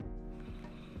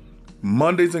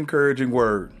Monday's encouraging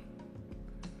word.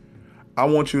 I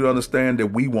want you to understand that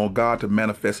we want God to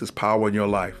manifest his power in your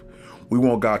life. We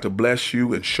want God to bless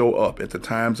you and show up at the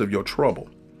times of your trouble.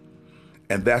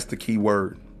 And that's the key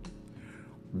word.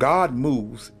 God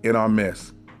moves in our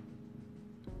mess.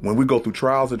 When we go through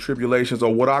trials and tribulations,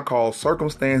 or what I call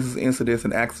circumstances, incidents,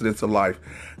 and accidents of life,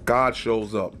 God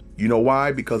shows up. You know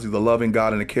why? Because he's a loving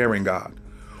God and a caring God.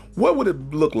 What would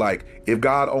it look like if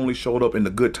God only showed up in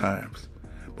the good times?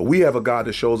 But we have a God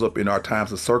that shows up in our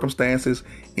times of circumstances,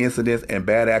 incidents, and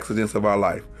bad accidents of our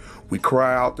life. We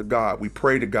cry out to God, we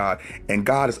pray to God, and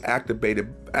God is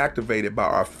activated by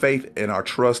our faith and our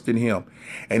trust in him.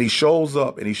 And he shows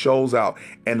up and he shows out,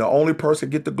 and the only person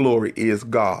get the glory is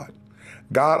God.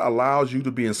 God allows you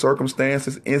to be in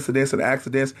circumstances, incidents, and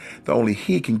accidents that only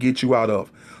he can get you out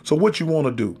of. So what you want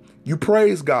to do, you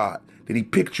praise God that he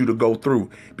picked you to go through,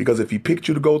 because if he picked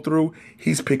you to go through,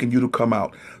 he's picking you to come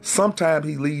out. Sometimes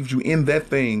he leaves you in that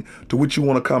thing to which you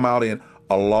want to come out in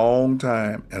a long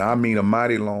time. And I mean a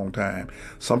mighty long time.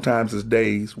 Sometimes it's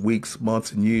days, weeks,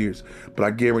 months, and years. But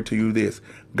I guarantee you this,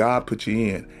 God put you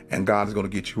in and God is going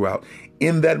to get you out.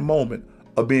 In that moment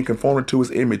of being conformed to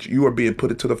his image, you are being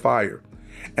put into the fire.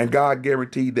 And God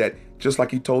guaranteed that, just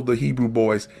like he told the Hebrew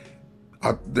boys,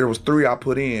 there was 3 I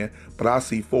put in, but I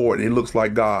see 4 and it looks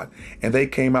like God. And they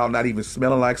came out not even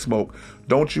smelling like smoke.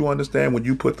 Don't you understand, when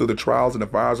you put through the trials and the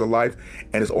fires of life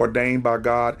and it's ordained by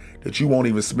God, that you won't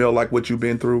even smell like what you've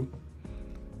been through?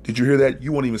 Did you hear that?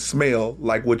 You won't even smell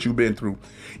like what you've been through.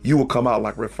 You will come out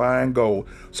like refined gold.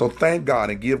 So thank God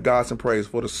and give God some praise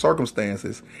for the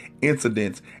circumstances,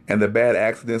 incidents, and the bad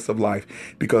accidents of life,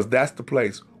 because that's the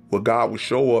place where God will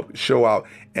show up, show out,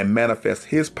 and manifest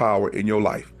his power in your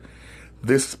life.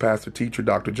 This is Pastor Teacher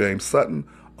Dr. James Sutton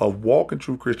of Walk in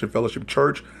True Christian Fellowship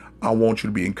Church. I want you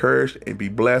to be encouraged and be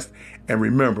blessed. And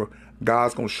remember,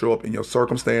 God's going to show up in your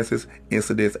circumstances,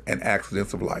 incidents, and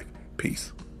accidents of life.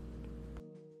 Peace.